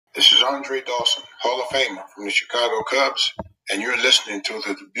Andre Dawson, Hall of Famer from the Chicago Cubs, and you're listening to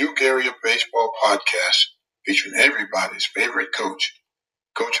the Dubuque Area Baseball Podcast featuring everybody's favorite coach,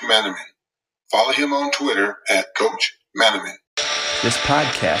 Coach Manaman. Follow him on Twitter at Coach Manaman. This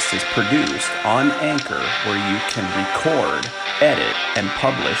podcast is produced on Anchor, where you can record, edit, and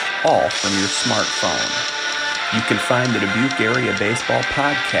publish all from your smartphone. You can find the Dubuque Area Baseball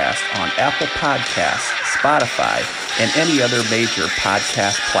Podcast on Apple Podcasts, Spotify, and any other major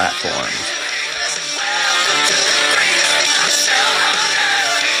podcast platforms.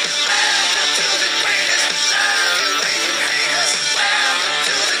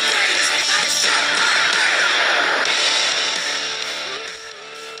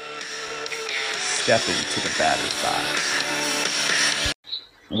 Stepping to the batter's box.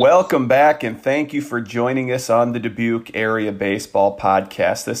 Welcome back, and thank you for joining us on the Dubuque Area Baseball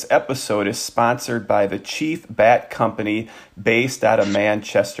Podcast. This episode is sponsored by the Chief Bat Company based out of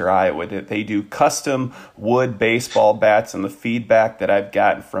Manchester, Iowa. They do custom wood baseball bats, and the feedback that I've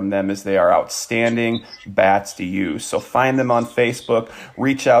gotten from them is they are outstanding bats to use. So find them on Facebook,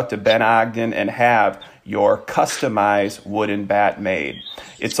 reach out to Ben Ogden, and have your customized wooden bat made.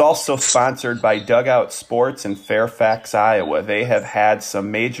 It's also sponsored by Dugout Sports in Fairfax, Iowa. They have had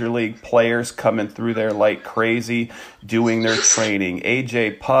some major league players coming through there like crazy, doing their training.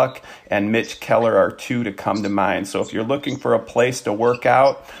 AJ Puck and Mitch Keller are two to come to mind. So if you're looking for a place to work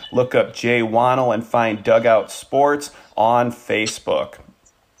out, look up Jay Wannell and find Dugout Sports on Facebook.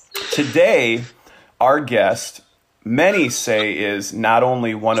 Today, our guest, many say, is not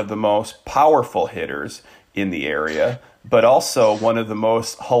only one of the most powerful hitters in the area, but also one of the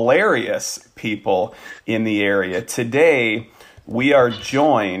most hilarious people in the area. Today, we are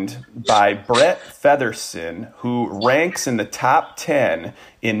joined by Brett Featherston, who ranks in the top 10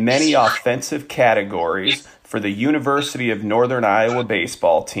 in many offensive categories for the University of Northern Iowa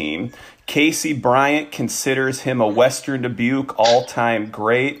baseball team. Casey Bryant considers him a Western Dubuque all-time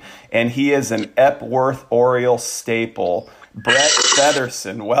great, and he is an Epworth Oriole staple. Brett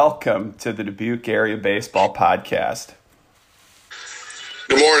Featherston, welcome to the Dubuque Area Baseball Podcast.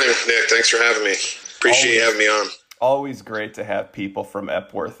 Good morning, Nick. Thanks for having me. Appreciate you having me on. Always great to have people from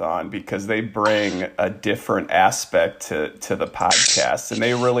Epworth on because they bring a different aspect to the podcast, and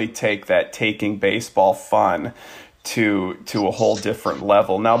they really take that taking baseball fun to a whole different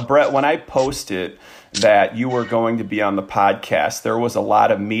level. Now, Brett, when I posted that you were going to be on the podcast, there was a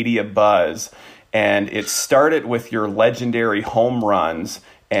lot of media buzz, and it started with your legendary home runs,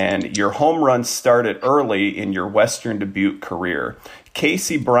 and your home runs started early in your Western Dubuque career.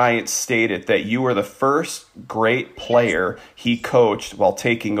 Casey Bryant stated that you were the first great player he coached while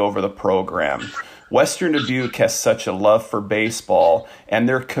taking over the program. Western Dubuque has such a love for baseball and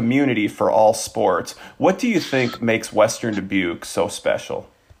their community for all sports. What do you think makes Western Dubuque so special?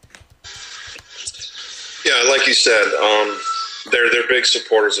 Yeah, like you said, they're big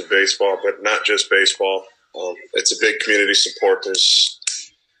supporters of baseball, but not just baseball. It's a big community support. There's,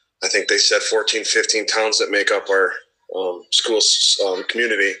 I think they said 14, 15 towns that make up our school's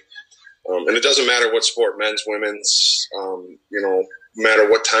community. And it doesn't matter what sport, men's, women's, no matter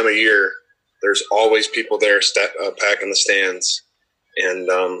what time of year, there's always people there packing the stands. And,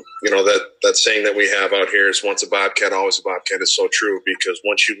 that saying that we have out here is once a Bobcat, always a Bobcat is so true, because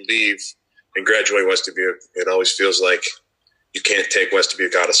once you leave and graduate West Dubuque, it always feels like you can't take West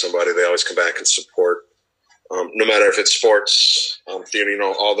Dubuque out of somebody. They always come back and support. No matter if it's sports, theater,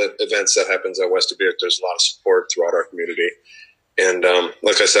 all the events that happens at West Dubuque, there's a lot of support throughout our community. And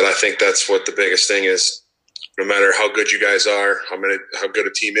like I said, I think that's what the biggest thing is. No matter how good you guys are, how good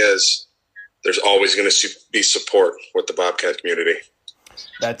a team is, there's always going to be support with the Bobcat community.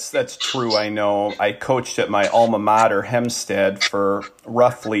 That's true. I know I coached at my alma mater, Hempstead, for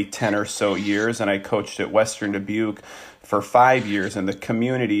roughly 10 or so years, and I coached at Western Dubuque for 5 years, and the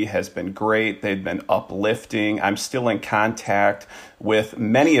community has been great. They've been uplifting. I'm still in contact with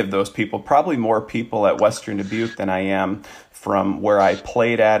many of those people, probably more people at Western Dubuque than I am from where I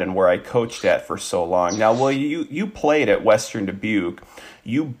played at and where I coached at for so long. Now, well, you played at Western Dubuque.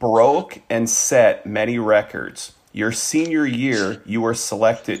 You broke and set many records. Your senior year, you were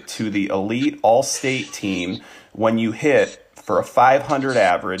selected to the elite all-state team when you hit for a 500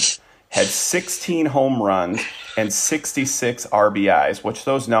 average, had 16 home runs, and 66 RBIs, which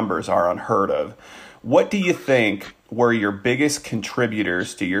those numbers are unheard of. What do you think were your biggest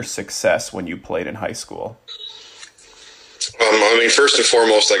contributors to your success when you played in high school? First and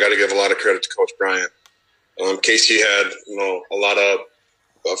foremost, I got to give a lot of credit to Coach Bryant. Casey had, a lot of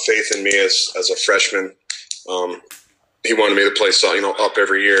faith in me as a freshman. He wanted me to play, up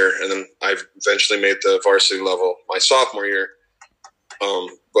every year, and then I eventually made the varsity level my sophomore year.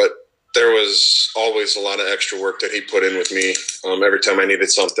 But there was always a lot of extra work that he put in with me. Every time I needed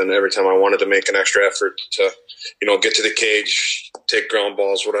something, every time I wanted to make an extra effort to, get to the cage, take ground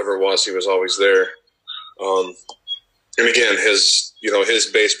balls, whatever it was, he was always there. And again, his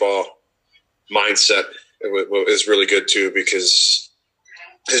baseball mindset is really good too, because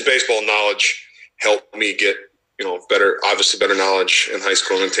his baseball knowledge helped me get, better knowledge in high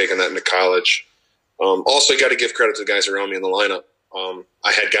school and taking that into college. Also, you got to give credit to the guys around me in the lineup.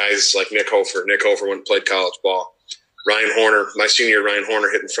 I had guys like Nick Hofer. Nick Hofer went and played college ball. Ryan Horner, my senior year, Ryan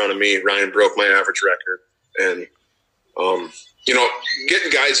Horner hit in front of me. Ryan broke my average record. And,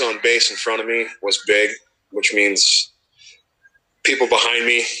 getting guys on base in front of me was big, which means people behind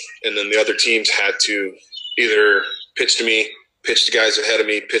me and then the other teams had to either pitch to me, pitch to guys ahead of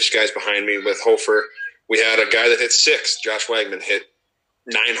me, pitch to guys behind me. With Hofer, we had a guy that hit 6. Josh Wagman hit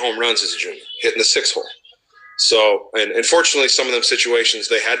 9 home runs as a junior, hitting the 6th hole. So, and fortunately, some of them situations,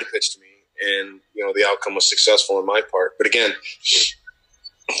 they had to pitch to me, and, the outcome was successful on my part. But again,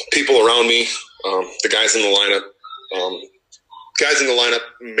 people around me, the guys in the lineup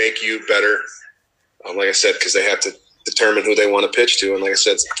make you better, like I said, because they have to determine who they want to pitch to. And like I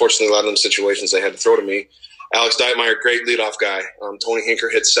said, fortunately, a lot of them situations they had to throw to me. Alex Deitmeyer, great leadoff guy. Tony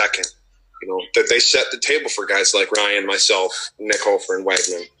Hinker hit second. That they set the table for guys like Ryan, myself, Nick Hofer, and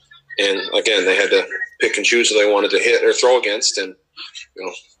Wagman. And again, they had to pick and choose who they wanted to hit or throw against. And,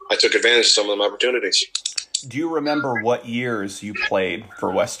 I took advantage of some of them opportunities. Do you remember what years you played for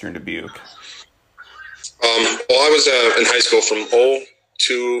Western Dubuque? Well, I was in high school from 01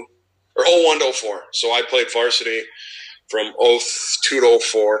 to 04. So I played varsity from 02 to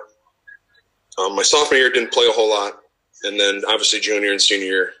 04. My sophomore year didn't play a whole lot. And then obviously junior and senior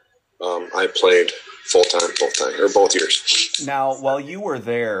year, I played full-time, or both years. Now, while you were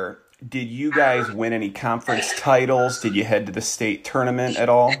there, did you guys win any conference titles? Did you head to the state tournament at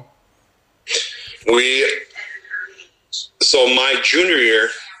all? So my junior year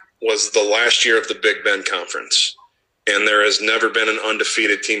was the last year of the Big Bend Conference, and there has never been an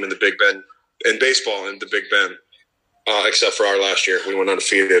undefeated team in the Big Bend, in baseball in the Big Bend, except for our last year. We went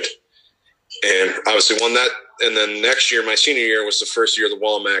undefeated, and obviously won that. And then next year, my senior year, was the first year of the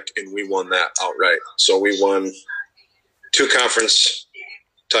Walamac, and we won that outright. So we won 2 conference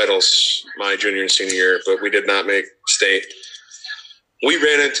titles my junior and senior year, but we did not make state. We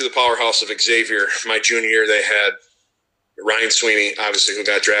ran into the powerhouse of Xavier. My junior year, they had Ryan Sweeney, obviously, who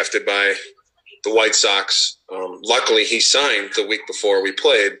got drafted by the White Sox. Luckily, he signed the week before we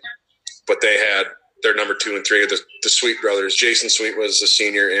played, but they had their number 2 and 3 of the Sweet brothers. Jason Sweet was the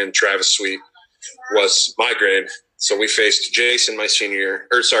senior, and Travis Sweet was my grade. So we faced Jason my junior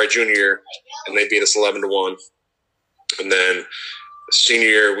year, and they beat us 11-1. And then senior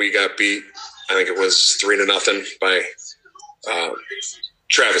year, we got beat, I think it was 3-0 by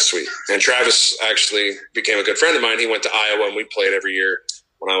Travis Sweet. And Travis actually became a good friend of mine. He went to Iowa, and we played every year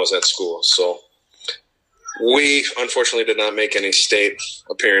when I was at school. So we unfortunately did not make any state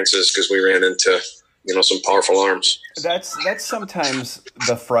appearances because we ran into some powerful arms. That's sometimes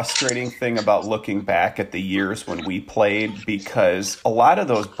the frustrating thing about looking back at the years when we played, because a lot of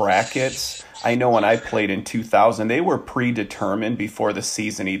those brackets, I know when I played in 2000, they were predetermined before the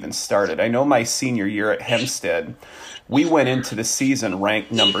season even started. I know my senior year at Hempstead, we went into the season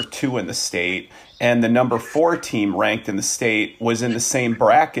ranked number 2 in the state, and the number 4 team ranked in the state was in the same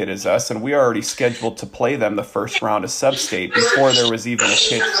bracket as us, and we were already scheduled to play them the first round of sub-state before there was even a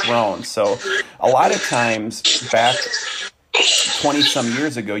pitch thrown. So a lot of times back 20-some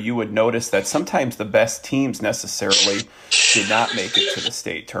years ago, you would notice that sometimes the best teams necessarily did not make it to the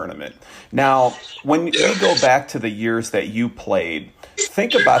state tournament. Now, when we go back to the years that you played,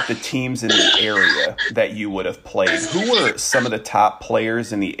 think about the teams in the area that you would have played. Who were some of the top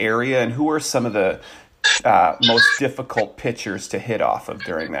players in the area, and who were some of the most difficult pitchers to hit off of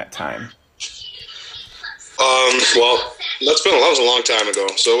during that time? Well, that was a long time ago,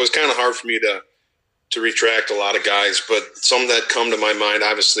 so it was kind of hard for me to retract a lot of guys, but some that come to my mind,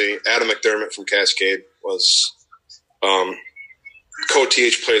 obviously, Adam McDermott from Cascade was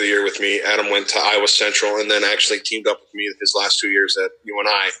co-TH Player of the Year with me. Adam went to Iowa Central and then actually teamed up with me his last 2 years at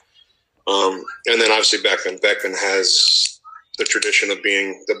UNI. And then obviously Beckman has the tradition of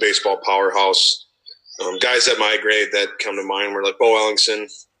being the baseball powerhouse. Guys at my grade that come to mind were like Bo Ellingson,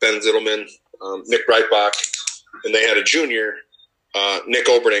 Ben Zittelman, Nick Breitbach, and they had a junior, Nick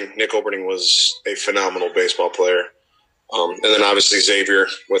Oberding. Nick Oberding was a phenomenal baseball player. And then obviously Xavier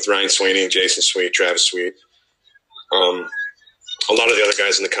with Ryan Sweeney, Jason Sweet, Travis Sweet. A lot of the other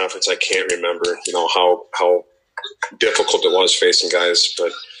guys in the conference, I can't remember, how difficult it was facing guys,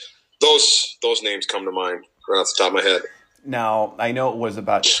 but those names come to mind right off the top of my head. Now, I know it was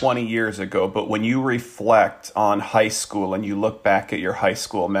about 20 years ago, but when you reflect on high school and you look back at your high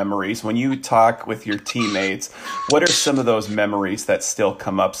school memories, when you talk with your teammates, what are some of those memories that still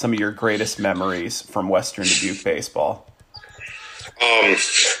come up, some of your greatest memories from Western Dubuque baseball?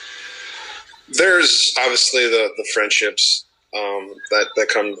 There's obviously the friendships that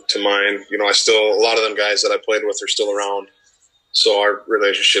come to mind. You know, a lot of them guys that I played with are still around, so our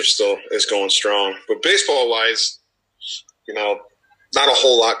relationship still is going strong. But baseball-wise, you know, not a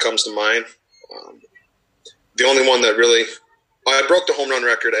whole lot comes to mind. The only one that really – I broke the home run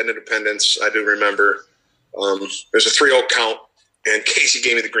record at Independence, I do remember. There's a 3-0 count, and Casey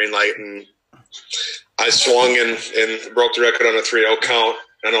gave me the green light, and I swung and broke the record on a 3-0 count.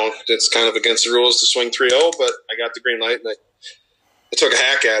 I know it's kind of against the rules to swing 3-0, but I got the green light, and I took a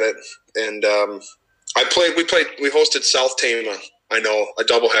hack at it. And we hosted South Tama, I know, a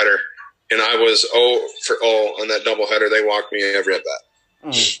doubleheader. And I was 0 for 0 on that doubleheader. They walked me every at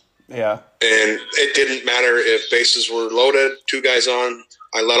bat. Yeah. And it didn't matter if bases were loaded, 2 guys on,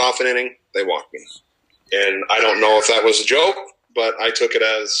 I let off an inning, they walked me. And I don't know if that was a joke, but I took it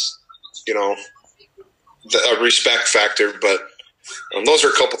as, you know, a respect factor. But those are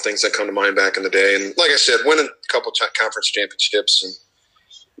a couple things that come to mind back in the day. And like I said, winning a couple conference championships and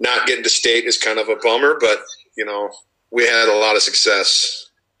not getting to state is kind of a bummer. But, you know, we had a lot of success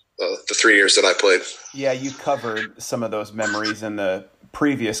the 3 years that I played. Yeah, you covered some of those memories in the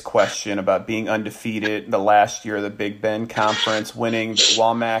previous question about being undefeated the last year of the Big Bend Conference, winning the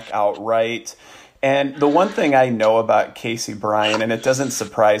WAMAC outright. And the one thing I know about Casey Bryan, and it doesn't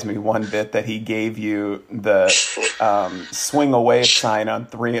surprise me one bit that he gave you the swing away sign on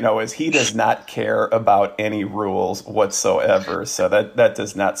 3-0, is he does not care about any rules whatsoever. So that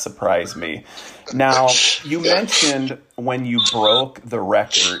does not surprise me. Now, you mentioned when you broke the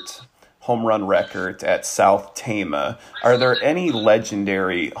home run record at South Tama, are there any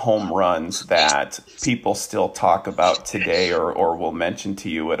legendary home runs that people still talk about today or will mention to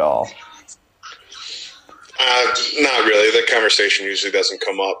you at all? Not really. The conversation usually doesn't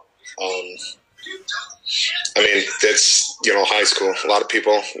come up. I mean, it's, you know, high school. A lot of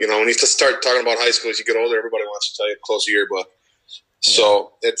people, you know, when you start talking about high school as you get older, everybody wants to tell you to close the yearbook.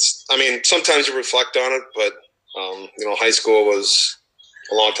 So it's, I mean, sometimes you reflect on it, but, you know, high school was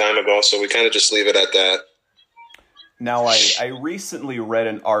a long time ago, so we kind of just leave it at that. Now, I recently read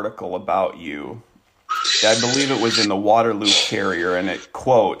an article about you. I believe it was in the Waterloo Carrier, and it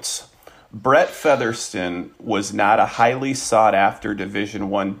quotes, "Brett Featherston was not a highly sought-after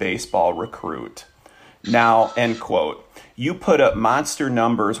Division I baseball recruit." Now, end quote. You put up monster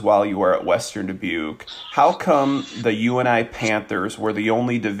numbers while you were at Western Dubuque. How come the UNI Panthers were the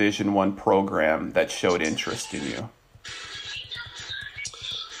only Division I program that showed interest in you?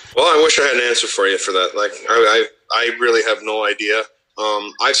 Well, I wish I had an answer for you for that. Like, I really have no idea.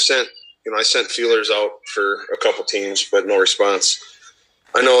 I sent feelers out for a couple teams, but no response.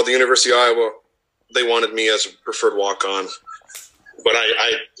 I know the University of Iowa, they wanted me as a preferred walk-on, but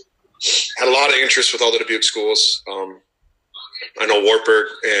I had a lot of interest with all the Dubuque schools. I know Wartburg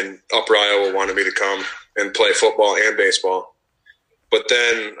and Upper Iowa wanted me to come and play football and baseball. But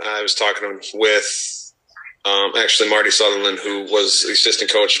then I was talking with actually Marty Sutherland, who was the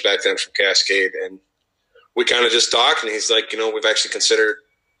assistant coach back then from Cascade, and we kind of just talked, and he's like, you know, we've actually considered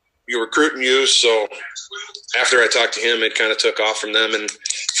recruiting you. So after I talked to him, it kind of took off from them, and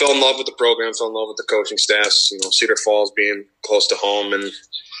fell in love with the program, fell in love with the coaching staffs, you know, Cedar Falls being close to home, and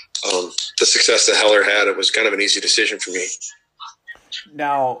the success that Heller had, it was kind of an easy decision for me.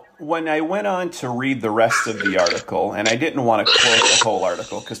 Now, when I went on to read the rest of the article, and I didn't want to quote the whole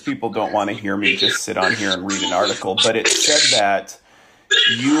article because people don't want to hear me just sit on here and read an article, but it said that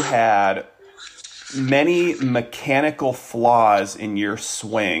you had many mechanical flaws in your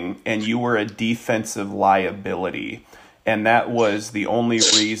swing and you were a defensive liability. And that was the only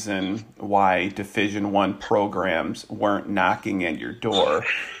reason why Division I programs weren't knocking at your door.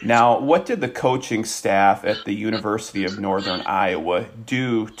 Now, what did the coaching staff at the University of Northern Iowa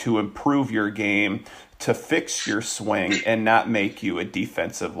do to improve your game, to fix your swing, and not make you a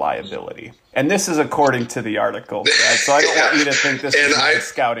defensive liability? And this is according to the article, Brad, so I don't want you to think this is my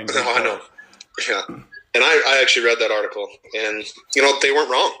scouting report. No, I know. Yeah. And I actually read that article, and, you know, they weren't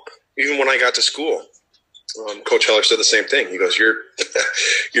wrong. Even when I got to school, Coach Heller said the same thing. He goes, you're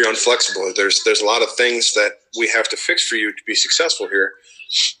unflexible. There's a lot of things that we have to fix for you to be successful here.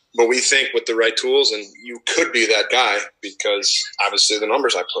 But we think with the right tools, and you could be that guy because obviously the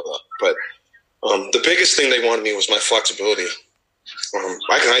numbers I put up. But the biggest thing they wanted me was my flexibility.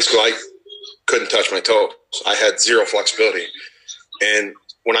 Back in high school, I couldn't touch my toes. I had zero flexibility. And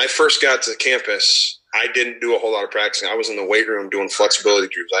when I first got to campus, I didn't do a whole lot of practicing. I was in the weight room doing flexibility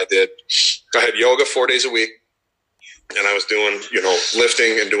drills. I had yoga 4 days a week, and I was doing,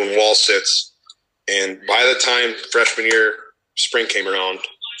 lifting and doing wall sits. And by the time freshman year, spring came around,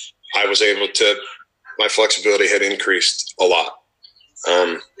 I was able to, my flexibility had increased a lot.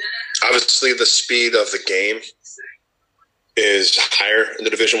 Obviously, the speed of the game is higher in the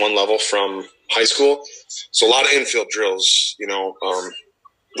Division I level from high school. So a lot of infield drills,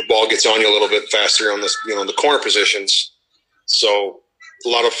 the ball gets on you a little bit faster on this, the corner positions. So a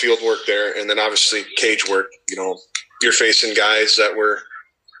lot of field work there. And then obviously cage work, you're facing guys that were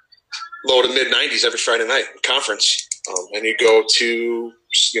low to mid 90s every Friday night conference. And you go to,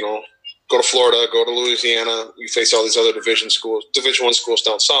 go to Florida, go to Louisiana, you face all these other Division I schools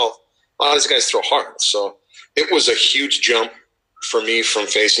down south. A lot of these guys throw hard. So it was a huge jump for me from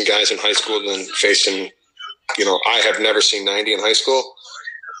facing guys in high school than facing, I have never seen 90 in high school.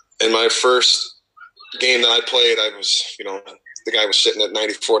 In my first game that I played, I was, the guy was sitting at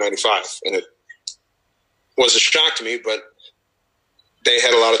 94, 95. And it was a shock to me, but they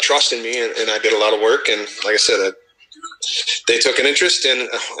had a lot of trust in me, and I did a lot of work. And like I said, they took an interest, and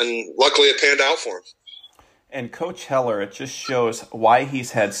luckily it panned out for him. And Coach Heller, it just shows why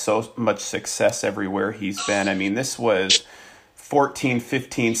he's had so much success everywhere he's been. I mean, this was 14,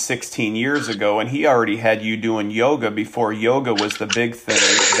 15, 16 years ago, and he already had you doing yoga before yoga was the big thing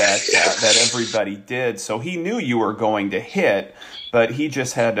that everybody did. So he knew you were going to hit, but he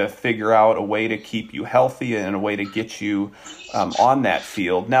just had to figure out a way to keep you healthy and a way to get you on that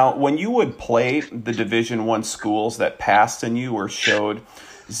field. Now, when you would play the Division I schools that passed in you or showed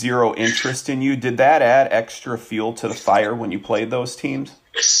zero interest in you, did that add extra fuel to the fire when you played those teams?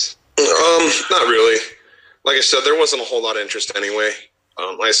 Not really. Like I said, there wasn't a whole lot of interest anyway.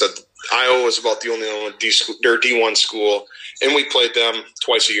 Like I said, Iowa was about the only one D1 school, and we played them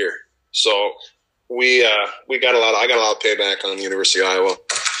twice a year. So we got a lot. I got a lot of payback on the University of Iowa,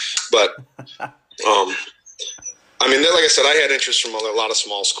 but I mean, like I said, I had interest from a lot of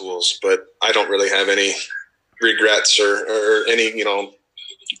small schools, but I don't really have any regrets or any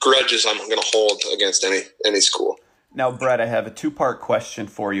grudges I'm going to hold against any school. Now, Brett, I have a two-part question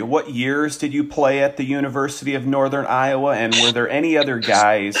for you. What years did you play at the University of Northern Iowa, and were there any other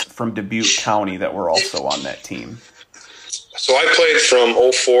guys from Dubuque County that were also on that team? So I played from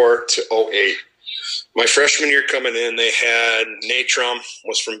 04 to 08. My freshman year coming in, they had Nate Trum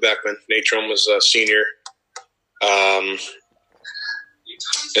was from Beckman. Nate Trum was a senior. And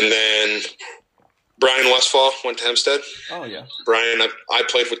then Brian Westfall went to Hempstead. Oh, yeah. Brian, I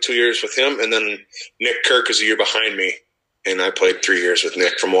played for 2 years with him, and then Nick Kirk is a year behind me, and I played 3 years with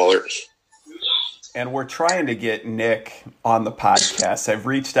Nick from Wahlert. And we're trying to get Nick on the podcast. I've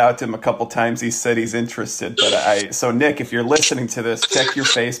reached out to him a couple times. He said he's interested. So Nick, if you're listening to this, check your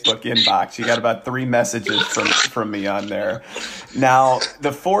Facebook inbox. You got about 3 messages from me on there. Now,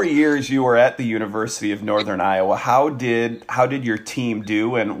 the 4 years you were at the University of Northern Iowa, how did your team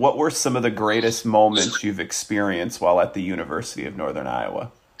do, and what were some of the greatest moments you've experienced while at the University of Northern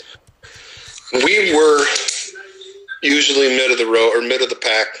Iowa? We were usually middle of the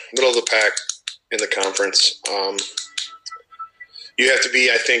pack in the conference. You have to be,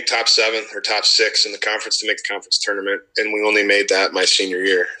 I think, top 7 or top 6 in the conference to make the conference tournament, and we only made that my senior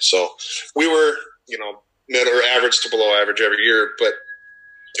year. So we were, mid or average to below average every year, but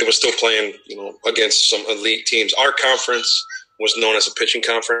it was still playing, against some elite teams. Our conference was known as a pitching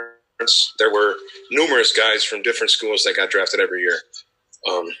conference. There were numerous guys from different schools that got drafted every year,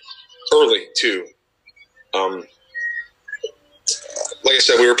 early too. Like I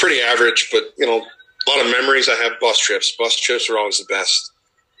said, we were pretty average, but, a lot of memories. I have bus trips. Bus trips were always the best.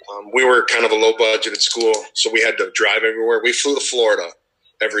 We were kind of a low-budgeted school, so we had to drive everywhere. We flew to Florida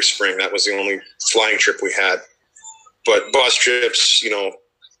every spring. That was the only flying trip we had. But bus trips,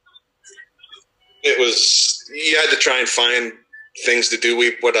 it was – you had to try and find things to do.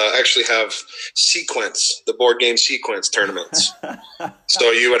 We would actually have the board game sequence tournaments.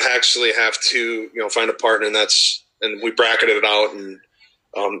 So you would actually have to, find a partner, and we bracketed it out, and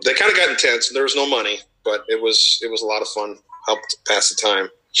they kind of got intense. There was no money, but it was a lot of fun. Helped pass the time.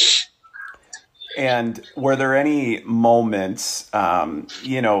 And were there any moments,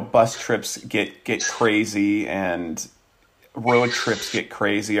 bus trips get crazy and road trips get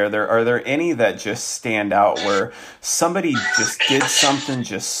crazy? Are there any that just stand out where somebody just did something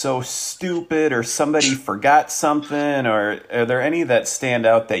just so stupid, or somebody forgot something, or are there any that stand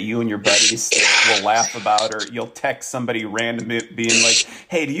out that you and your buddies will laugh about, or you'll text somebody random being like,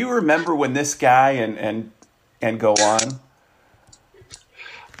 hey, do you remember when this guy, and go on?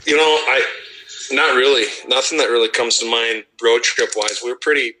 Not really. Nothing that really comes to mind road trip wise. We were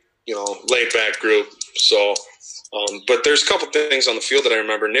pretty, laid back group. So, but there's a couple things on the field that I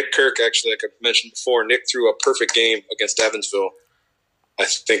remember. Nick Kirk, actually, like I mentioned before, Nick threw a perfect game against Evansville. I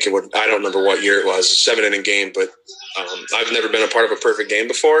don't remember what year it was, a 7-inning game, but I've never been a part of a perfect game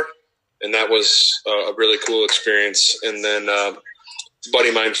before, and that was a really cool experience. And then a buddy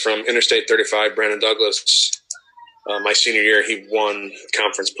of mine from Interstate 35, Brandon Douglas, my senior year, he won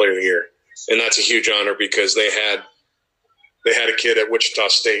Conference Player of the Year. And that's a huge honor because they had a kid at Wichita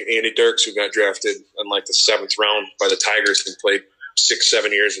State, Andy Dirks, who got drafted in like the 7th round by the Tigers and played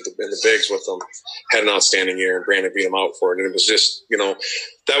 6-7 years in the bigs with them, had an outstanding year, and Brandon beat him out for it. And it was just,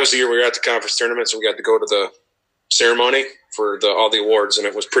 that was the year we were at the conference tournament, so we got to go to the ceremony for all the awards, and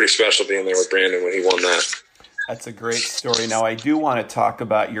it was pretty special being there with Brandon when he won that. That's a great story. Now, I do want to talk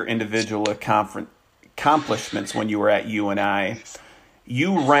about your individual accomplishments when you were at UNI.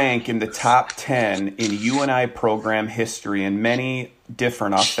 You rank in the top 10 in UNI program history in many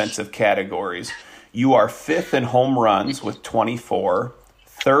different offensive categories. You are 5th in home runs with 24,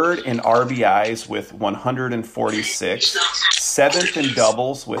 3rd in RBIs with 146, 7th in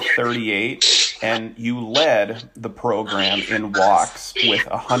doubles with 38, and you led the program in walks with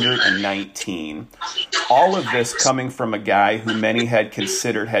 119. All of this coming from a guy who many had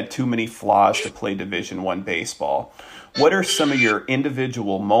considered had too many flaws to play Division I baseball. What are some of your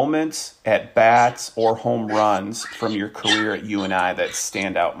individual moments, at bats, or home runs from your career at UNI that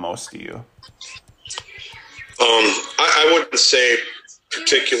stand out most to you? I wouldn't say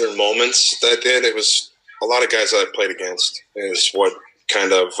particular moments that I did. It was a lot of guys that I played against is what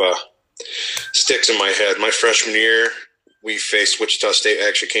kind of sticks in my head. My freshman year, we faced Wichita State,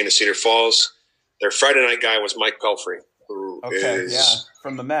 actually came to Cedar Falls. Their Friday night guy was Mike Pelfrey, who is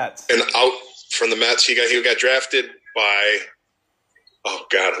from the Mets. And out from the Mets, he got drafted by, oh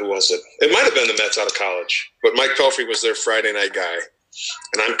God, who was it? It might have been the Mets out of college, but Mike Pelfrey was their Friday night guy.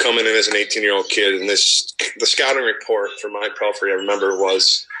 And I'm coming in as an 18-year-old kid, and the scouting report for Mike Pelfrey, I remember,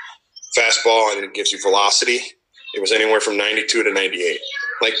 was fastball, and it gives you velocity. It was anywhere from 92 to 98.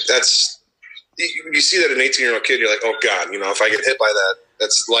 Like, you see that an 18-year-old kid, you're like, oh God, if I get hit by that,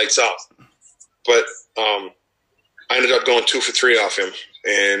 that's lights out. But I ended up going 2 for 3 off him,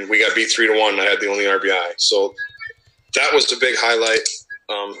 and we got beat 3-1. I had the only RBI. So that was the big highlight.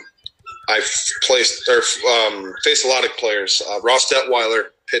 I've faced a lot of players. Ross Detweiler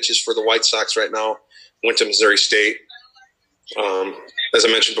pitches for the White Sox right now, went to Missouri State. As I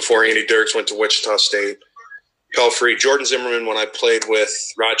mentioned before, Andy Dirks went to Wichita State. Pelfrey, Jordan Zimmerman, when I played with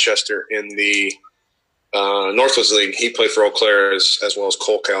Rochester in the Northwoods League, he played for Eau Claire as well as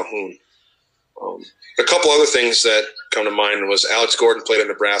Cole Calhoun. A couple other things that come to mind was Alex Gordon played in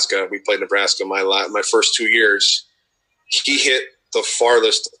Nebraska. We played Nebraska my first 2 years. He hit the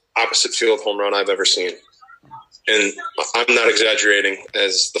farthest opposite field home run I've ever seen. And I'm not exaggerating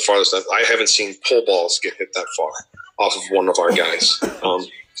as the farthest. I haven't seen pole balls get hit that far off of one of our guys.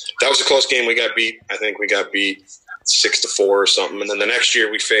 That was a close game. We got beat. I think we got beat 6-4 or something. And then the next year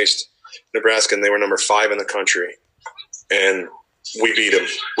we faced Nebraska, and they were number 5 in the country. And we beat them.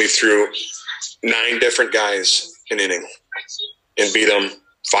 We threw 9 different guys an inning and beat them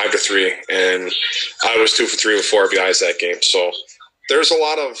 5-3. And I was 2 for 3 with 4 RBIs that game. So there's a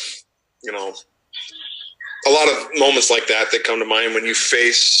lot of moments like that come to mind when you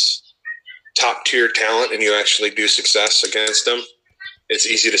face top tier talent and you actually do success against them. It's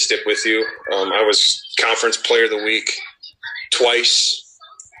easy to stick with you. I was Conference Player of the Week twice,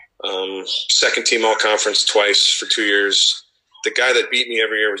 second team all conference twice for 2 years. The guy that beat me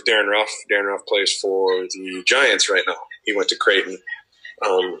every year was Darren Ruff. Darren Ruff plays for the Giants right now. He went to Creighton.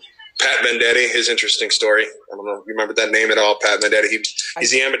 Pat Vendetti, his interesting story. I don't know if you remember that name at all, Pat Vendetti.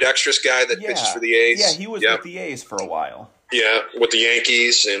 He's the ambidextrous guy that pitches for the A's. Yeah, he was with the A's for a while. Yeah, with the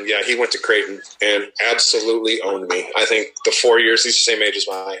Yankees. And, he went to Creighton and absolutely owned me. I think the 4 years, he's the same age as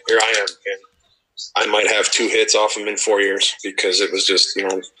mine. Here I am. And I might have 2 hits off him in 4 years because it was just,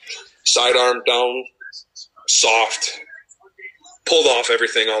 sidearm down, soft, pulled off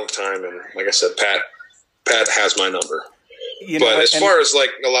everything all the time. And like I said, Pat has my number. But as far as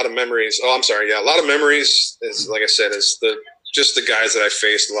a lot of memories, a lot of memories is, like I said, is just the guys that I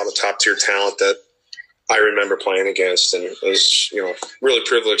faced, a lot of top tier talent that I remember playing against, and it was, really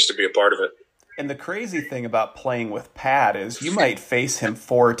privileged to be a part of it. And the crazy thing about playing with Pat is you might face him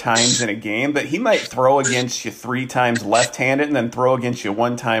 4 times in a game, but he might throw against you 3 times left-handed and then throw against you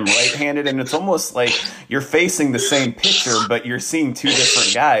 1 time right-handed, and it's almost like you're facing the same pitcher, but you're seeing 2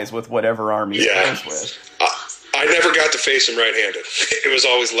 different guys with whatever arm he throws with. I never got to face him right-handed. It was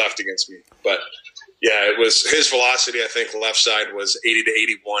always left against me. But, it was his velocity, I think, left side was 80 to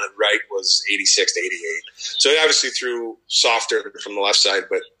 81 and right was 86 to 88. So he obviously threw softer from the left side,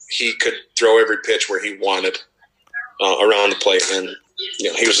 but he could throw every pitch where he wanted around the plate. And,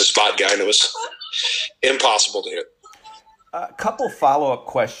 he was a spot guy, and it was impossible to hit. A couple follow-up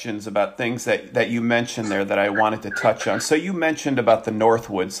questions about things that you mentioned there that I wanted to touch on. So you mentioned about the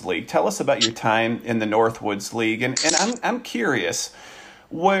Northwoods League. Tell us about your time in the Northwoods League. And I'm curious,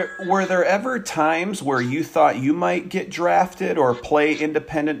 were there ever times where you thought you might get drafted or play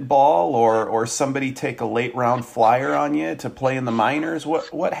independent ball, or somebody take a late round flyer on you to play in the minors?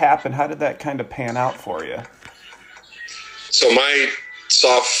 What happened? How did that kind of pan out for you? So my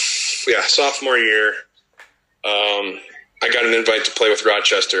sophomore year, I got an invite to play with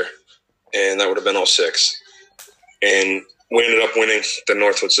Rochester, and that would have been 2006. And we ended up winning the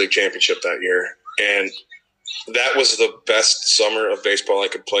Northwoods League championship that year. And that was the best summer of baseball I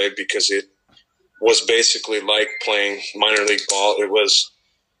could play, because it was basically like playing minor league ball. It was,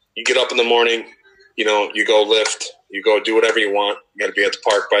 you get up in the morning, you go lift, you go do whatever you want. You got to be at the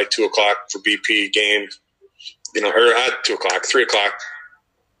park by 2 o'clock for BP game, or at 2 o'clock, 3 o'clock,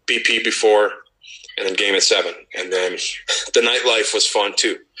 BP before, and then game at 7. And then the nightlife was fun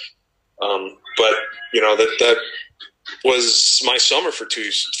too. But that was my summer for 2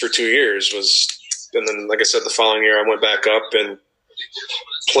 years and then, like I said, the following year I went back up and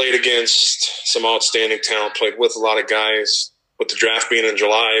played against some outstanding talent, played with a lot of guys. With the draft being in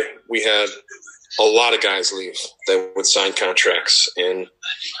July, we had a lot of guys leave that would sign contracts. And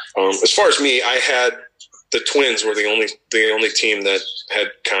as far as me, I had the Twins were the only team that had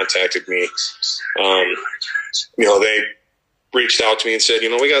contacted me. They reached out to me and said,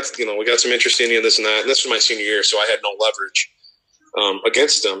 we got some interest in you, this and that. And this was my senior year, so I had no leverage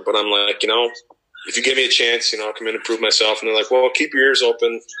against them. But I'm like, if you give me a chance, I'll come in and prove myself. And they're like, well, keep your ears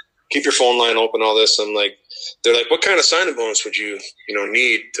open, keep your phone line open, all this. I'm like, they're like, what kind of signing bonus would you,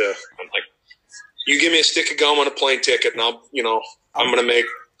 need to? I'm like, you give me a stick of gum on a plane ticket, and I'm going to make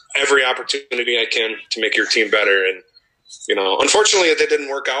every opportunity I can to make your team better. And, unfortunately that didn't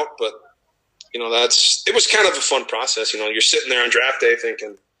work out, but it was kind of a fun process. You're sitting there on draft day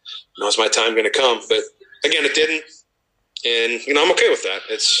thinking, is my time going to come? But again, it didn't. And, I'm okay with that.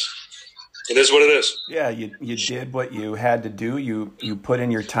 It is what it is. Yeah, you did what you had to do. You put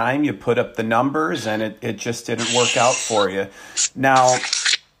in your time, you put up the numbers, and it just didn't work out for you. Now,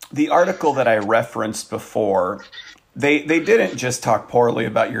 the article that I referenced before, they didn't just talk poorly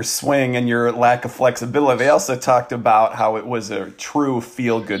about your swing and your lack of flexibility. They also talked about how it was a true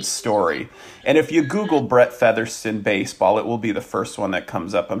feel-good story. And if you Google Brett Featherston baseball, it will be the first one that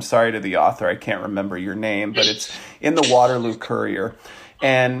comes up. I'm sorry to the author, I can't remember your name, but it's in the Waterloo Courier.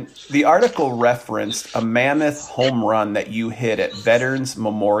 And the article referenced a mammoth home run that you hit at Veterans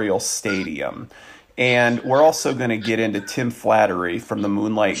Memorial Stadium. And we're also going to get into Tim Flattery from the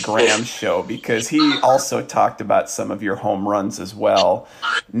Moonlight Graham show, because he also talked about some of your home runs as well.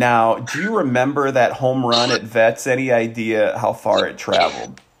 Now, do you remember that home run at Vets? Any idea how far it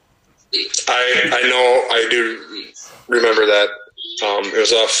traveled? I do remember that. It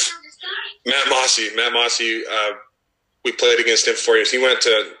was off Matt Mossy. We played against him for 4 years. He went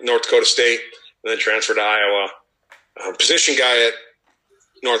to North Dakota State and then transferred to Iowa. Position guy at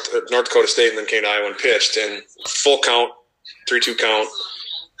North Dakota State, and then came to Iowa and pitched. And full count, 3-2 count.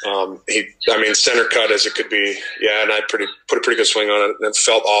 Center cut as it could be. Yeah, and I put a pretty good swing on it, and it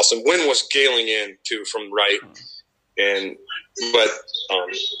felt awesome. Wind was galing in too from right, but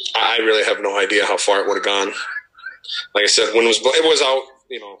I really have no idea how far it would have gone. Like I said, it was out.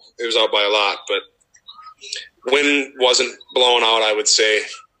 It was out by a lot, but wind wasn't blowing out. I would say,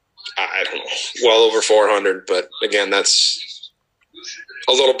 I don't know, well over 400. But again, that's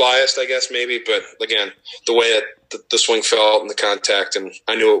a little biased, I guess, maybe. But again, the way the swing felt and the contact, and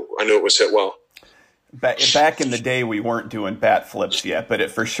I knew it was hit well. Back in the day, we weren't doing bat flips yet, but it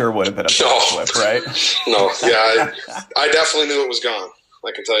for sure would have been a bat flip, right? No, yeah, I definitely knew it was gone.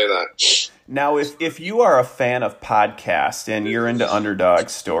 I can tell you that. Now, if you are a fan of podcasts and you're into underdog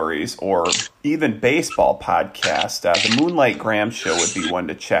stories or even baseball podcasts, the Moonlight Graham show would be one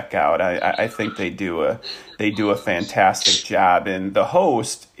to check out. I think they do a fantastic job, and the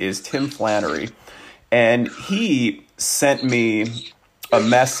host is Tim Flannery, and he sent me a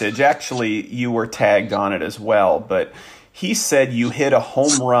message. Actually, you were tagged on it as well, but he said you hit a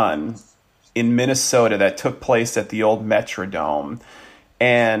home run in Minnesota that took place at the old Metrodome.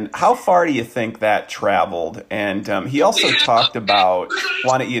 And how far do you think that traveled? And he also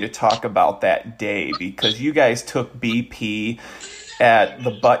wanted you to talk about that day, because you guys took BP at the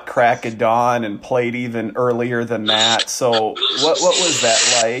butt crack of dawn and played even earlier than that. So what was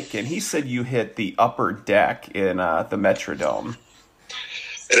that like? And he said you hit the upper deck in the Metrodome.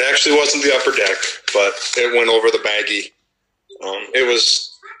 It actually wasn't the upper deck, but it went over the baggie. It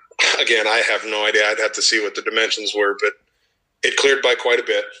was Again, I have no idea. I'd have to see what the dimensions were, but it cleared by quite a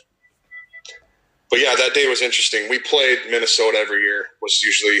bit. But yeah, that day was interesting. We played Minnesota every year, was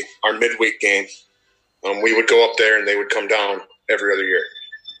usually our midweek game. We would go up there and they would come down every other year.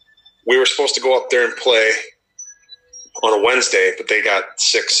 We were supposed to go up there and play on a Wednesday, but they got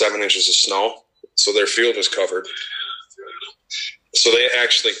 6-7 inches of snow, so their field was covered. So they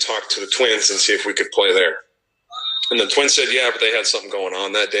actually talked to the Twins and see if we could play there. And the Twins said, yeah, but they had something going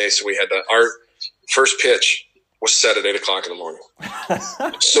on that day. So we had our first pitch was set at 8:00 in the morning.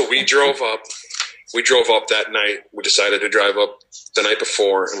 So we drove up that night. We decided to drive up the night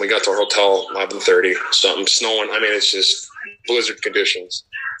before, and we got to our hotel 11:30, something snowing. I mean, it's just blizzard conditions.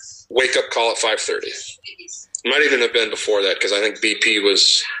 Wake up call at 5:30. Might even have been before that, because I think BP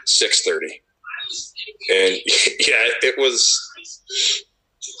was 6:30. And yeah, it was,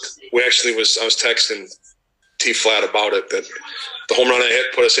 I was texting T-Flat about it, that the home run I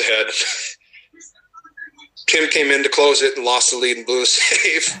hit put us ahead. Kim came in to close it and lost the lead and blew a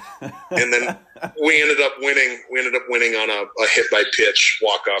save. And then we ended up winning. We ended up winning on a hit by pitch,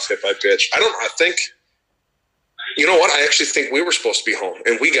 walk-off hit by pitch. I think, you know what? I actually think we were supposed to be home,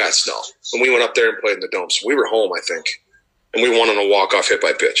 and we got snow. And we went up there and played in the dome. So we were home, I think. And we won on a walk-off hit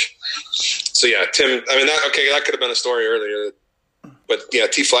by pitch. So yeah, Tim, I mean, that could have been a story earlier. But yeah,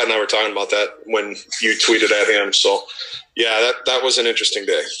 T-Flat and I were talking about that when you tweeted at him. So yeah, that was an interesting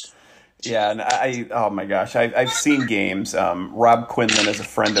day. Yeah, and oh my gosh, I've seen games. Rob Quinlan is a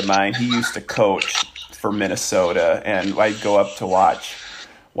friend of mine. He used to coach for Minnesota, and I'd go up to watch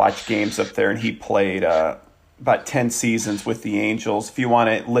games up there, and he played about 10 seasons with the Angels. If you want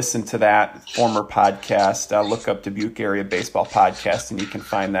to listen to that former podcast, look up Dubuque Area Baseball Podcast, and you can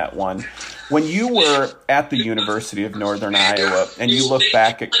find that one. When you were at the University of Northern Iowa and you look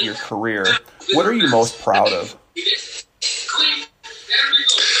back at your career, what are you most proud of?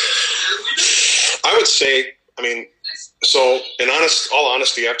 I would say, I mean, so in all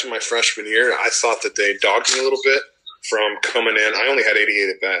honesty, after my freshman year, I thought that they dogged me a little bit from coming in. I only had 88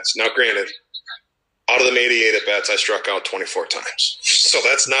 at-bats. Now, granted, out of them 88 at-bats, I struck out 24 times. So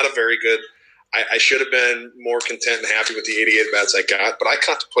that's not a very good – I should have been more content and happy with the 88 at-bats I got, but I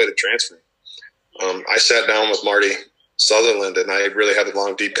contemplated transferring. I sat down with Marty Sutherland, and I really had a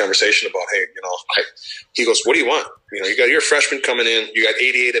long, deep conversation about, hey, he goes, what do you want? You're a freshman coming in. You got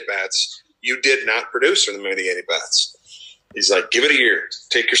 88 at-bats. You did not produce for the 88 at-bats. He's like, give it a year.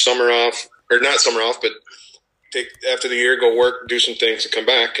 Take your summer off – or not summer off, but take after the year, go work, do some things, and come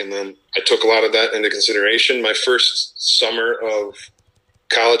back. And then I took a lot of that into consideration. My first summer of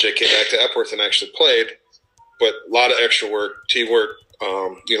college, I came back to Epworth and actually played, but a lot of extra work, tee work,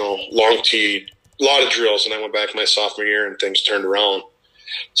 long tee, a lot of drills. And I went back my sophomore year and things turned around.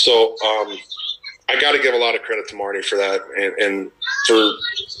 So I got to give a lot of credit to Marty for that, and for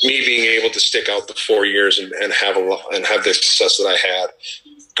me being able to stick out the 4 years and have the success that I had.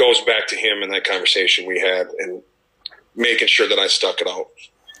 Goes back to him and that conversation we had and making sure that I stuck it out.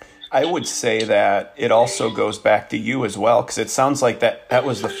 I would say that it also goes back to you as well, because it sounds like that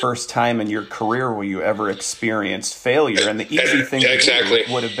was the first time in your career where you ever experienced failure, and the easy thing to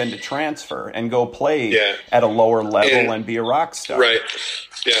do would have been to transfer and go play at a lower level and be a rock star. Right.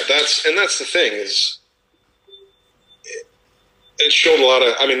 Yeah, that's the thing is it showed a lot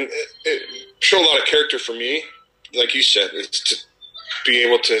of, it showed a lot of character for me, like you said, it's to be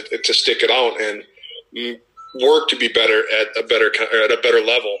able to stick it out and work to be better at a better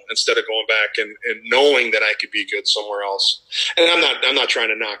level instead of going back and knowing that I could be good somewhere else. And I'm not trying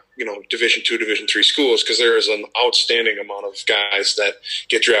to knock Division II, Division III schools, because there is an outstanding amount of guys that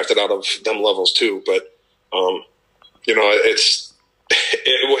get drafted out of them levels too. But it's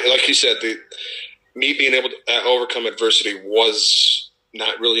like you said, me being able to overcome adversity was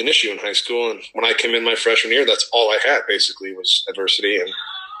not really an issue in high school. And when I came in my freshman year, that's all I had basically was adversity. And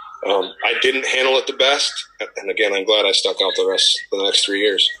I didn't handle it the best. And again, I'm glad I stuck out the next 3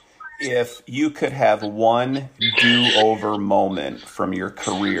 years. If you could have one do-over moment from your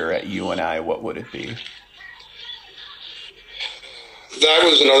career at UNI, what would it be? That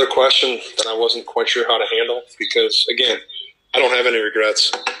was another question that I wasn't quite sure how to handle because, again, I don't have any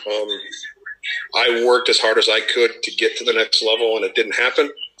regrets. I worked as hard as I could to get to the next level, and it didn't happen.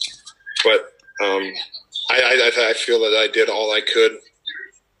 But I feel that I did all I could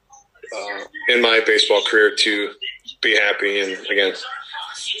in my baseball career to be happy. And, again, it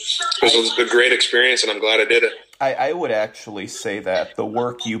was a great experience, and I'm glad I did it. I would actually say that the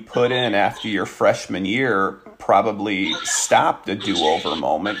work you put in after your freshman year probably stopped a do-over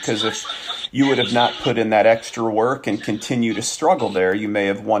moment, because if you would have not put in that extra work and continue to struggle there, you may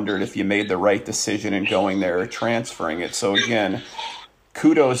have wondered if you made the right decision in going there or transferring it. So again,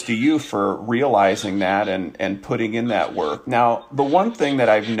 kudos to you for realizing that and putting in that work. Now, the one thing that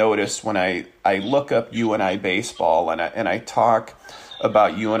I've noticed when I look up UNI baseball and I talk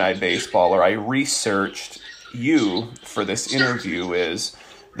about UNI baseball, or I researched you for this interview, is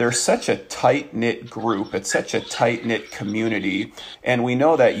there's such a tight-knit group. It's such a tight-knit community, and we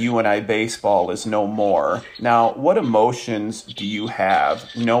know that UNI baseball is no more. Now, what emotions do you have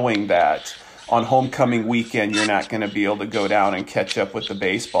knowing that on homecoming weekend you're not going to be able to go down and catch up with the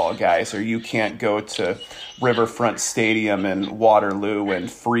baseball guys, or you can't go to Riverfront Stadium in Waterloo and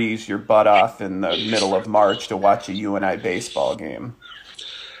freeze your butt off in the middle of March to watch a UNI baseball game?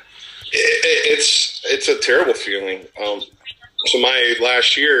 It's a terrible feeling. So my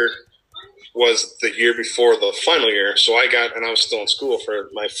last year was the year before the final year. So I was still in school for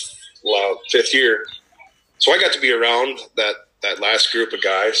my fifth year. So I got to be around that last group of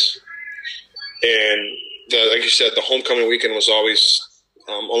guys. And like you said, the homecoming weekend was always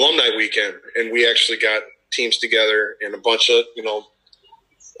alumni weekend. And we actually got teams together, and a bunch of,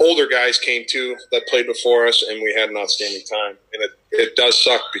 older guys came too that played before us, and we had an outstanding time. And it does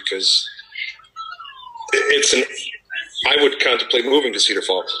suck because I would contemplate moving to Cedar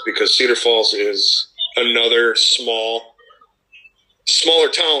Falls, because Cedar Falls is another smaller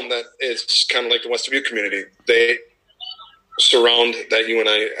town that is kind of like the West Dubuque community. They surround that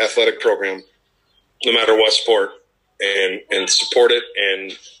UNI athletic program, no matter what sport, and support it.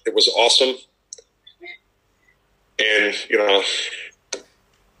 And it was awesome. And,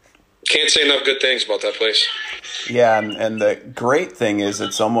 can't say enough good things about that place. Yeah, and the great thing is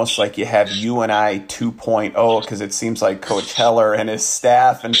it's almost like you have UNI 2.0, because it seems like Coach Heller and his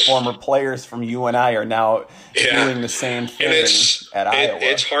staff and former players from UNI are now doing the same thing at Iowa.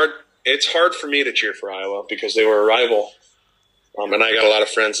 It's hard for me to cheer for Iowa because they were a rival. And I got a lot of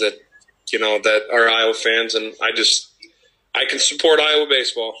friends that, that are Iowa fans, and I can support Iowa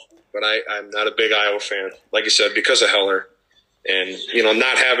baseball, but I'm not a big Iowa fan, like you said, because of Heller. And,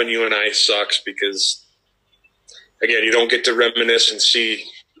 not having UNI sucks because, again, you don't get to reminisce and see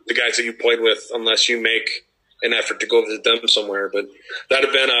the guys that you played with unless you make an effort to go visit them somewhere. But that would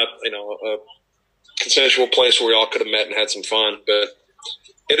have been a consensual place where we all could have met and had some fun. But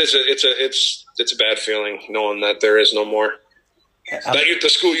it's a bad feeling knowing that there is no more. The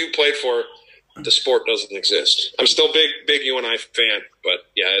school you played for, the sport doesn't exist. I'm still big UNI fan, but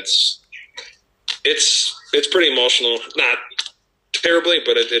yeah, it's pretty emotional. Not terribly,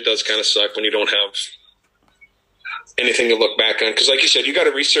 but it does kind of suck when you don't have anything to look back on. Because like you said, you got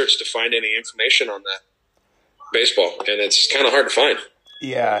to research to find any information on that baseball, and it's kind of hard to find.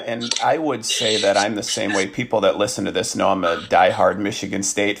 Yeah, and I would say that I'm the same way. People that listen to this know I'm a diehard Michigan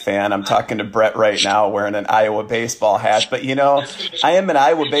State fan. I'm talking to Brett right now wearing an Iowa baseball hat. But, I am an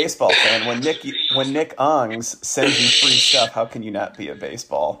Iowa baseball fan. When Nick Ungs sends you free stuff, how can you not be an Iowa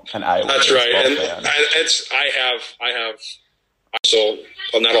baseball fan? That's right. And I have. So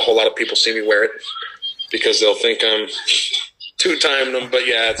not a whole lot of people see me wear it because they'll think I'm two-timing them. But,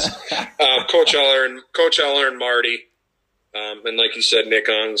 yeah, it's Coach Eller and Marty. And like you said, Nick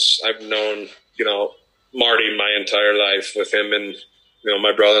Ungs, I've known, Marty my entire life, with him and,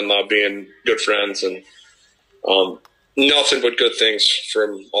 my brother-in-law being good friends, and nothing but good things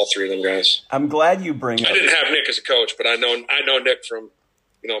from all three of them guys. I'm glad you bring up. I didn't have Nick as a coach, but I know Nick from,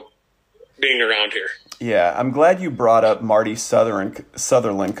 being around here. Yeah, I'm glad you brought up Marty Sutherland,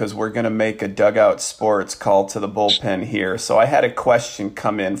 because we're going to make a Dugout Sports call to the bullpen here. So I had a question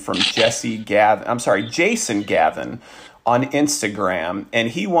come in from Jason Gavin on Instagram, and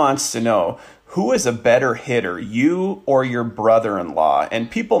he wants to know, who is a better hitter, you or your brother-in-law? And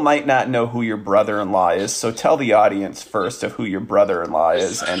people might not know who your brother-in-law is, so tell the audience first of who your brother-in-law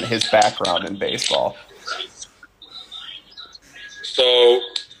is and his background in baseball. So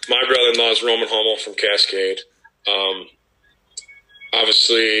my brother-in-law is Roman Hummel from Cascade.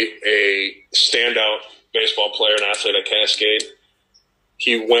 Obviously a standout baseball player and athlete at Cascade.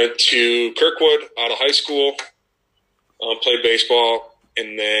 He went to Kirkwood out of high school, played baseball,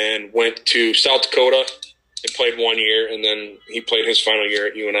 and then went to South Dakota and played 1 year, and then he played his final year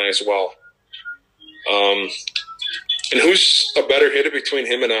at UNI as well. And who's a better hitter between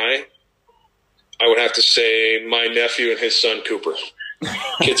him and I would have to say my nephew and his son, Cooper.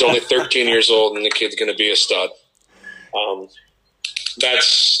 Kid's only 13 years old, and the kid's going to be a stud.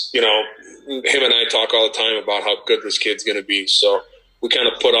 That's, him and I talk all the time about how good this kid's going to be. So we kind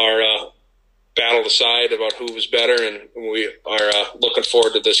of put our battle aside about who was better, and we are looking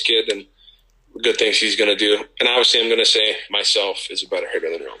forward to this kid and the good things he's going to do. And obviously I'm going to say myself is a better hitter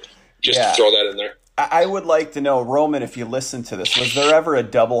than Roman, just to throw that in there. I would like to know, Roman, if you listen to this, was there ever a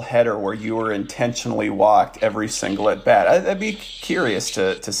double header where you were intentionally walked every single at bat? I'd be curious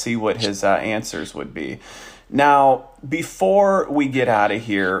to see what his answers would be. Now, before we get out of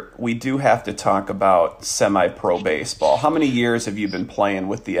here, we do have to talk about semi-pro baseball. How many years have you been playing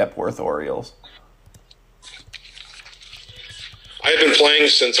with the Epworth Orioles? I've been playing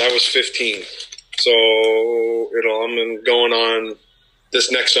since I was 15. So, I'm going on, this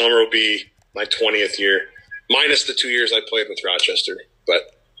next summer will be my 20th year, minus the 2 years I played with Rochester.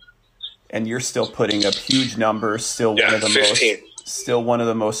 And you're still putting up huge numbers, still one of the 15. Still one of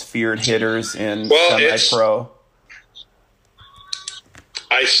the most feared hitters in semi-pro.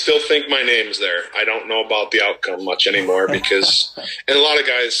 I still think my name's there. I don't know about the outcome much anymore because, and a lot of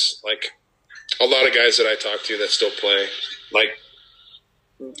guys that I talk to that still play, like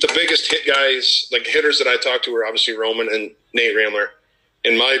the biggest hit guys, like hitters that I talk to are obviously Roman and Nate Ramler.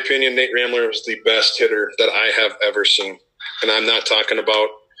 In my opinion, Nate Ramler is the best hitter that I have ever seen. And I'm not talking about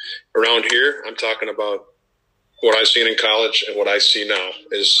around here. I'm talking about what I've seen in college and what I see now.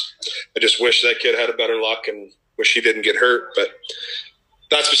 I just wish that kid had a better luck and wish he didn't get hurt. But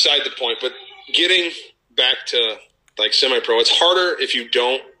that's beside the point. But getting back to like semi-pro, it's harder if you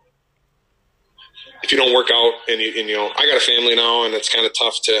don't work out and I got a family now, and it's kind of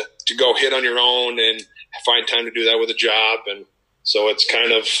tough to go hit on your own and find time to do that with a job. And so it's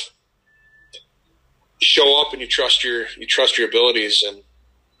kind of show up and you trust your abilities, and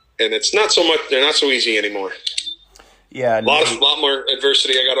it's not so much, they're not so easy anymore. Yeah, a lot more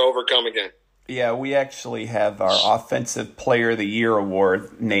adversity I got to overcome again. Yeah, we actually have our Offensive Player of the Year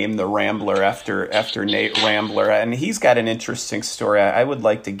award named the Rambler after Nate Rambler, and he's got an interesting story. I would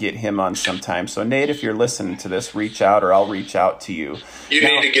like to get him on sometime. So Nate, if you're listening to this, reach out, or I'll reach out to you. You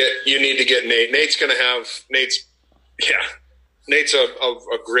need to get Nate. Nate's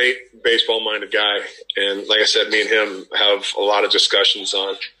a great baseball-minded guy, and like I said, me and him have a lot of discussions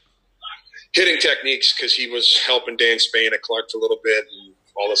on hitting techniques because he was helping Dan Spain at Clark for a little bit and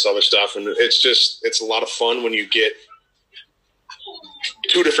all this other stuff. And it's a lot of fun when you get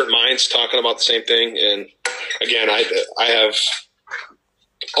two different minds talking about the same thing. And again, I have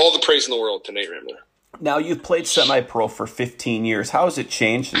all the praise in the world to Nate Rambler. Now, you've played semi-pro for 15 years. How has it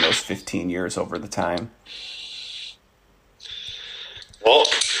changed in those 15 years over the time? Well,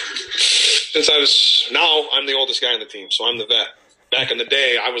 now I'm the oldest guy on the team, so I'm the vet. Back in the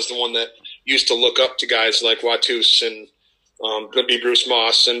day, I was the one that used to look up to guys like Watus and could be Bruce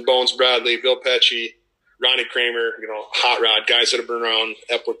Moss and Bones Bradley, Bill Pecci, Ronnie Kramer, Hot Rod, guys that have been around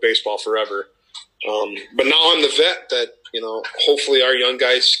Epworth baseball forever. But now I'm the vet that, hopefully our young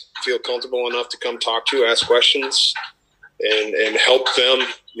guys feel comfortable enough to come talk to, ask questions, and help them,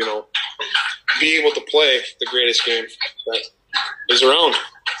 be able to play the greatest game that is around.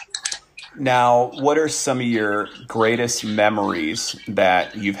 Now, what are some of your greatest memories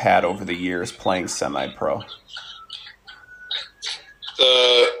that you've had over the years playing semi-pro?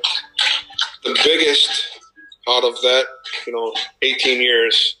 The biggest out of that, 18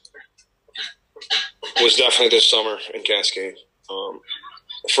 years was definitely this summer in Cascade.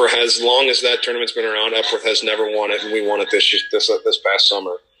 For as long as that tournament's been around, Epworth has never won it, and we won it this past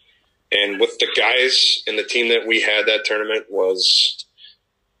summer. And with the guys and the team that we had, that tournament was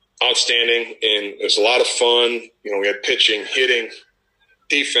outstanding, and it was a lot of fun. We had pitching, hitting,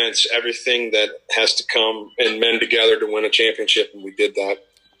 defense, everything that has to come and mend together to win a championship, and we did that.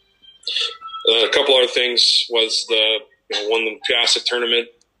 A couple other things was won the Piazza tournament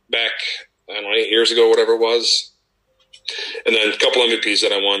back, 8 years ago, whatever it was. And then a couple MVPs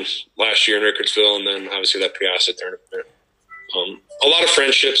that I won last year in Rickardsville, and then obviously that Piazza tournament. A lot of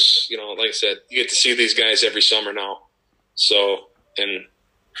friendships, like I said, you get to see these guys every summer now. So, and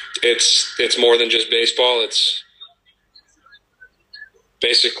it's more than just baseball. It's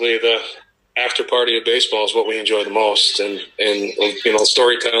basically the after party of baseball is what we enjoy the most. And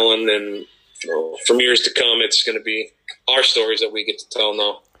storytelling, and from years to come, it's going to be our stories that we get to tell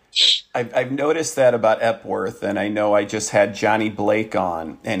now. I've noticed that about Epworth, and I know I just had Johnny Blake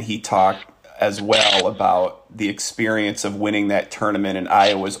on, and he talked as well about the experience of winning that tournament in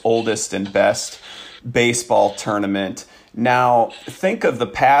Iowa's oldest and best baseball tournament. Now, think of the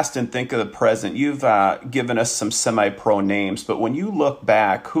past and think of the present. You've given us some semi-pro names, but when you look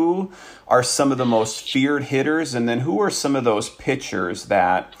back, who are some of the most feared hitters, and then who are some of those pitchers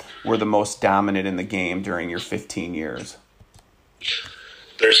that were the most dominant in the game during your 15 years?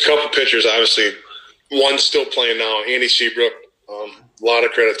 There's a couple pitchers, obviously. One still playing now, Andy Seabrook. A lot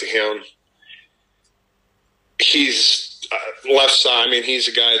of credit to him. He's left side. He's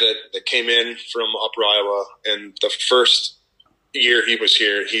a guy that came in from Upper Iowa, and the first year he was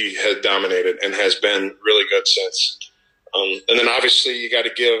here, he had dominated and has been really good since. And then obviously I got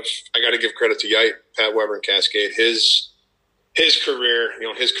to give credit to Yite, Pat Weber and Cascade. His career,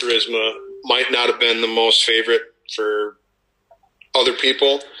 his charisma might not have been the most favorite for other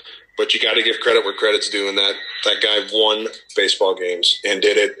people, but you got to give credit where credit's due. And that guy won baseball games and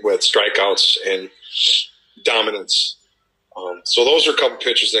did it with strikeouts and dominance. So those are a couple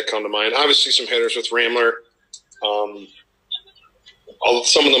pitchers that come to mind. Obviously some hitters with Ramler.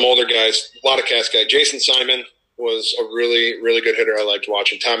 Some of them older guys, a lot of Cascade. Jason Simon was a really, really good hitter I liked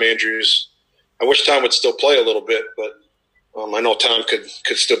watching. Tom Andrews. I wish Tom would still play a little bit, but I know Tom could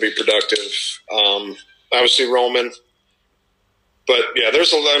still be productive. Obviously Roman. But yeah, the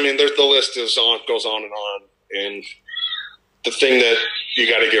list goes on and on. And the thing that you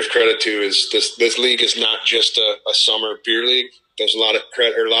got to give credit to is this league is not just a summer beer league. There's a lot of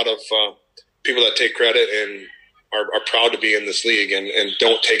credit, or a lot of people that take credit and are proud to be in this league and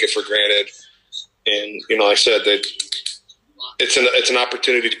don't take it for granted. And like I said, that it's an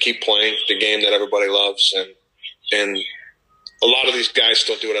opportunity to keep playing the game that everybody loves, and a lot of these guys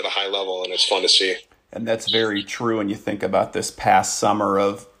still do it at a high level, and it's fun to see. And that's very true when you think about this past summer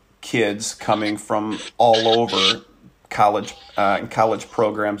of kids coming from all over college and college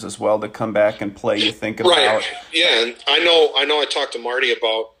programs as well to come back and play. You think about right, yeah. And I know. I talked to Marty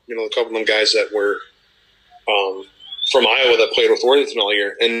about a couple of them guys that were from Iowa that played with Worthington all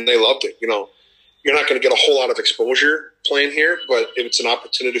year, and they loved it. You're not going to get a whole lot of exposure playing here, but it's an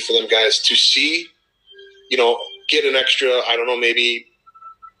opportunity for them guys to see, get an extra, I don't know, maybe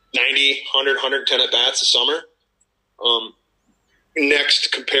 90, 100, 110 at-bats a summer.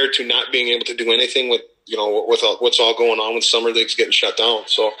 Next, compared to not being able to do anything with what's all going on with summer leagues getting shut down.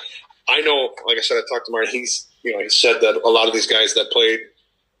 So I know, like I said, I talked to Martin. He said that a lot of these guys that played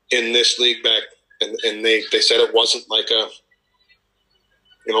in this league back, and they said it wasn't like a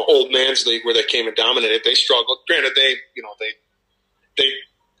old man's league where they came and dominated. They struggled. Granted, they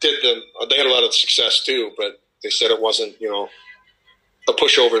had a lot of success too, but they said it wasn't a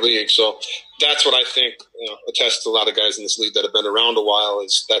pushover league. So that's what I think attests to a lot of guys in this league that have been around a while.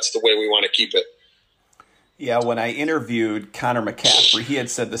 Is that's the way we want to keep it. Yeah, when I interviewed Connor McCaffrey, he had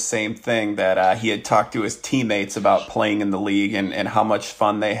said the same thing, that he had talked to his teammates about playing in the league and how much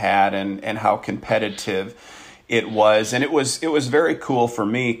fun they had and how competitive it was. And it was very cool for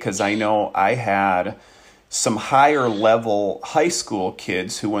me because I know I had some higher level high school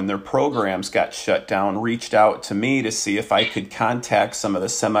kids who, when their programs got shut down, reached out to me to see if I could contact some of the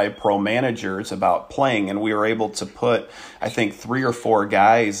semi-pro managers about playing. And we were able to put, I think, 3 or 4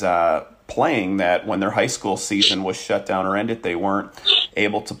 guys playing that when their high school season was shut down or ended, they weren't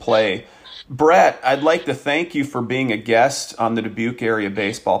able to play. Brett, I'd like to thank you for being a guest on the Dubuque Area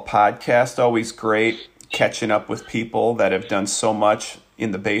Baseball Podcast. Always great catching up with people that have done so much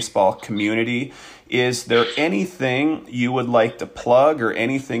in the baseball community. Is there anything you would like to plug or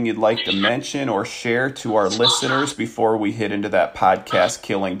anything you'd like to mention or share to our listeners before we hit into that podcast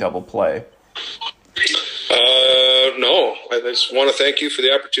killing double play? No, I just want to thank you for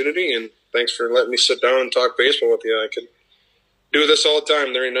the opportunity, and thanks for letting me sit down and talk baseball with you. I could do this all the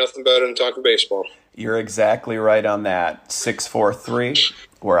time. There ain't nothing better than talking baseball. You're exactly right on that. 643,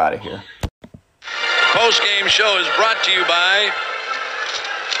 we're out of here. Post-game show is brought to you by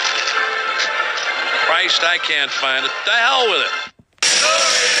Christ, I can't find it. The hell with it.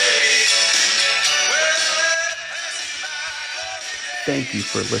 Thank you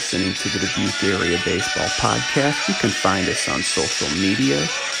for listening to the Dubuque Area Baseball Podcast. You can find us on social media,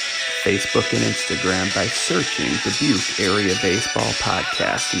 Facebook and Instagram by searching Dubuque Area Baseball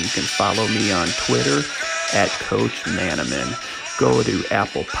Podcast. And you can follow me on Twitter at Coach Manaman. Go to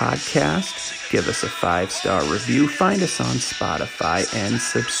Apple Podcasts, give us a 5-star review, find us on Spotify, and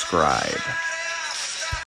subscribe.